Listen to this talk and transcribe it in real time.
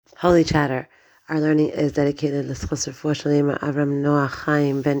Holy Chatter. Our learning is dedicated to lזכות רפואה שלמה, Avraham,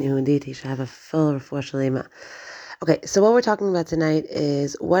 Chaim, Yehudit. He should have a full רפואה שלמה. Okay, so what we're talking about tonight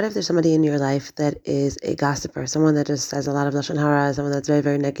is, what if there's somebody in your life that is a gossiper, someone that just has a lot of lashon hara, someone that's very,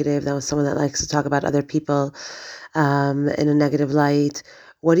 very negative, that was someone that likes to talk about other people in a negative light.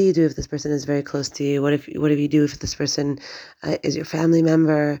 What do you do if this person is very close to you? What if you do if this person is your family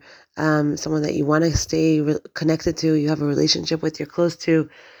member, someone that you want to stay connected to, you have a relationship with, you're close to?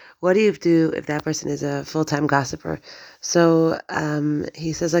 What do you do if that person is a full-time gossiper? So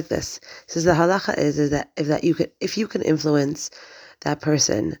he says like this. He says the halacha is that if you can influence that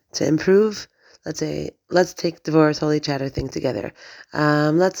person to improve. Let's take divorce, holy chatter thing together.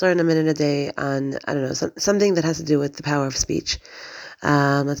 Let's learn a minute a day on, I don't know, something that has to do with the power of speech.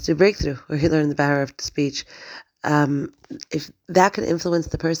 Let's do breakthrough, where you learn the power of speech. If that can influence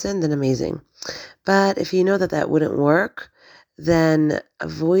the person, then amazing. But if you know that wouldn't work, then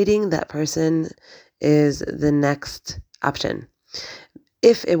avoiding that person is the next option.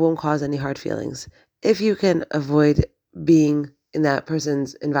 If it won't cause any hard feelings, if you can avoid being in that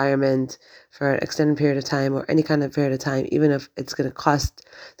person's environment for an extended period of time or any kind of period of time, even if it's going to cost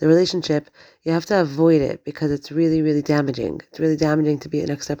the relationship, you have to avoid it because it's really, really damaging. It's really damaging to be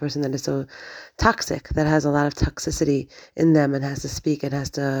next to a person that is so toxic, that has a lot of toxicity in them and has to speak and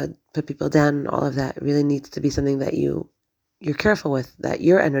has to put people down. All of that really needs to be something that you're careful with, that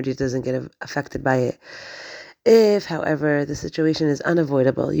your energy doesn't get affected by it. If, however, the situation is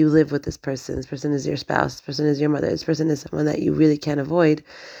unavoidable, you live with this person is your spouse, this person is your mother, this person is someone that you really can't avoid,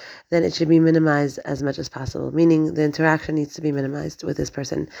 then it should be minimized as much as possible, meaning the interaction needs to be minimized with this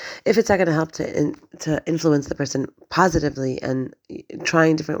person. If it's not going to help to influence the person positively and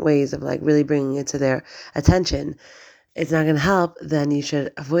trying different ways of really bringing it to their attention, it's not going to help, then you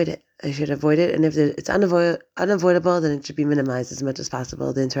should avoid it. You should avoid it. And if it's unavoidable, then it should be minimized as much as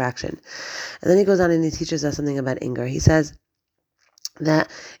possible, the interaction. And then he goes on and he teaches us something about anger. He says that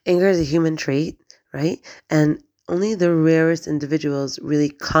anger is a human trait, right? And only the rarest individuals really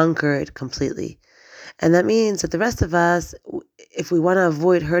conquer it completely. And that means that the rest of us, if we want to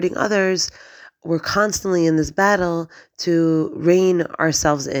avoid hurting others, we're constantly in this battle to rein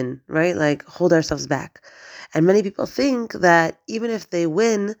ourselves in, right? Hold ourselves back. And many people think that even if they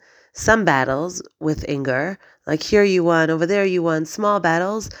win some battles with anger, like here you won, over there you won, small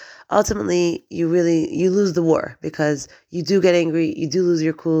battles, ultimately you lose the war because you do get angry, you do lose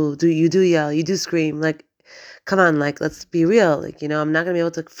your cool, you do yell, you do scream. Come on, let's be real. I'm not going to be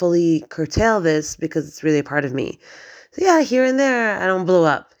able to fully curtail this because it's really a part of me. So yeah, here and there, I don't blow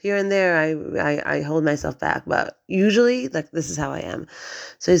up. Here and there, I hold myself back. But usually, this is how I am.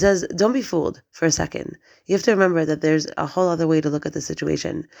 So he says, don't be fooled for a second. You have to remember that there's a whole other way to look at the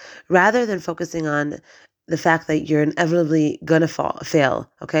situation. Rather than focusing on the fact that you're inevitably going to fail,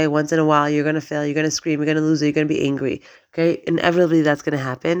 okay? Once in a while, you're going to fail, you're going to scream, you're going to lose it, you're going to be angry, okay? Inevitably, that's going to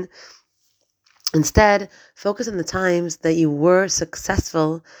happen. Instead, focus on the times that you were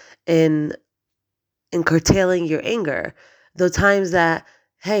successful in curtailing your anger. Those times that,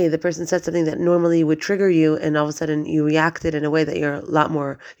 hey, the person said something that normally would trigger you and all of a sudden you reacted in a way that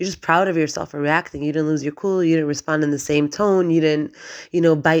you're just proud of yourself for reacting. You didn't lose your cool. You didn't respond in the same tone. You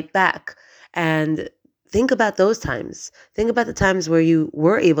didn't, bite back. And think about those times. Think about the times where you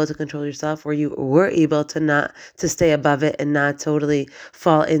were able to control yourself, where you were able to stay above it and not totally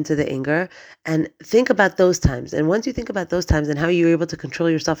fall into the anger. And think about those times. And once you think about those times and how you were able to control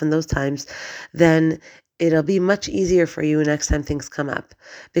yourself in those times, then it'll be much easier for you next time things come up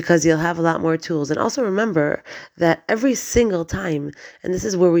because you'll have a lot more tools. And also remember that every single time, and this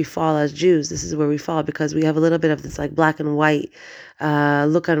is where we fall as Jews, this is where we fall because we have a little bit of this black and white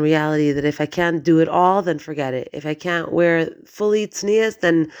look on reality that if I can't do it all, then forget it. If I can't wear fully tznius,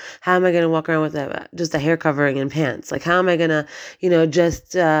 then how am I going to walk around with just a hair covering and pants? How am I going to,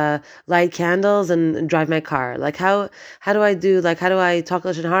 just light candles and drive my car? How do I talk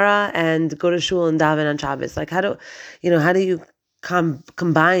lashon hara and go to shul and daven on Shabbos? How do you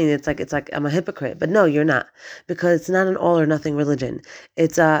combine? It's like I'm a hypocrite, but no, you're not, because it's not an all or nothing religion.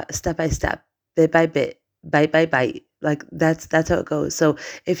 It's a step by step, bit by bit, bite by bite. That's how it goes. So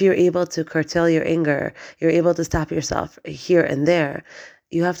if you're able to curtail your anger, you're able to stop yourself here and there.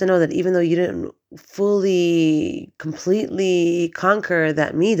 You have to know that even though you didn't fully, completely conquer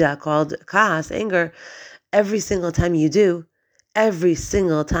that midah called kahas, anger, every single time you do, every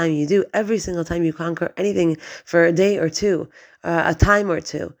single time you conquer anything for a day or two, a time or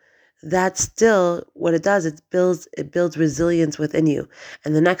two, that's still what it does. It builds resilience within you.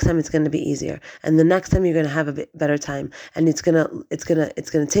 And the next time it's going to be easier. And the next time you're going to have a bit better time. And it's going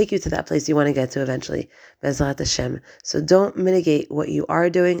to take you to that place you want to get to eventually. Be'ezrat Hashem. So don't mitigate what you are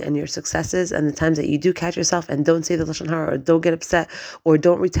doing and your successes and the times that you do catch yourself and don't say the Lashon Hara or don't get upset or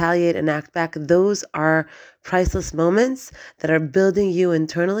don't retaliate and act back. Those are priceless moments that are building you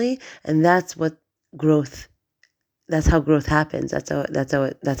internally, and that's what growth. That's how growth happens. That's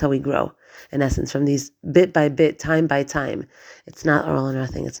how we grow, in essence, from these bit by bit, time by time. It's not all or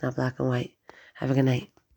nothing. It's not black and white. Have a good night.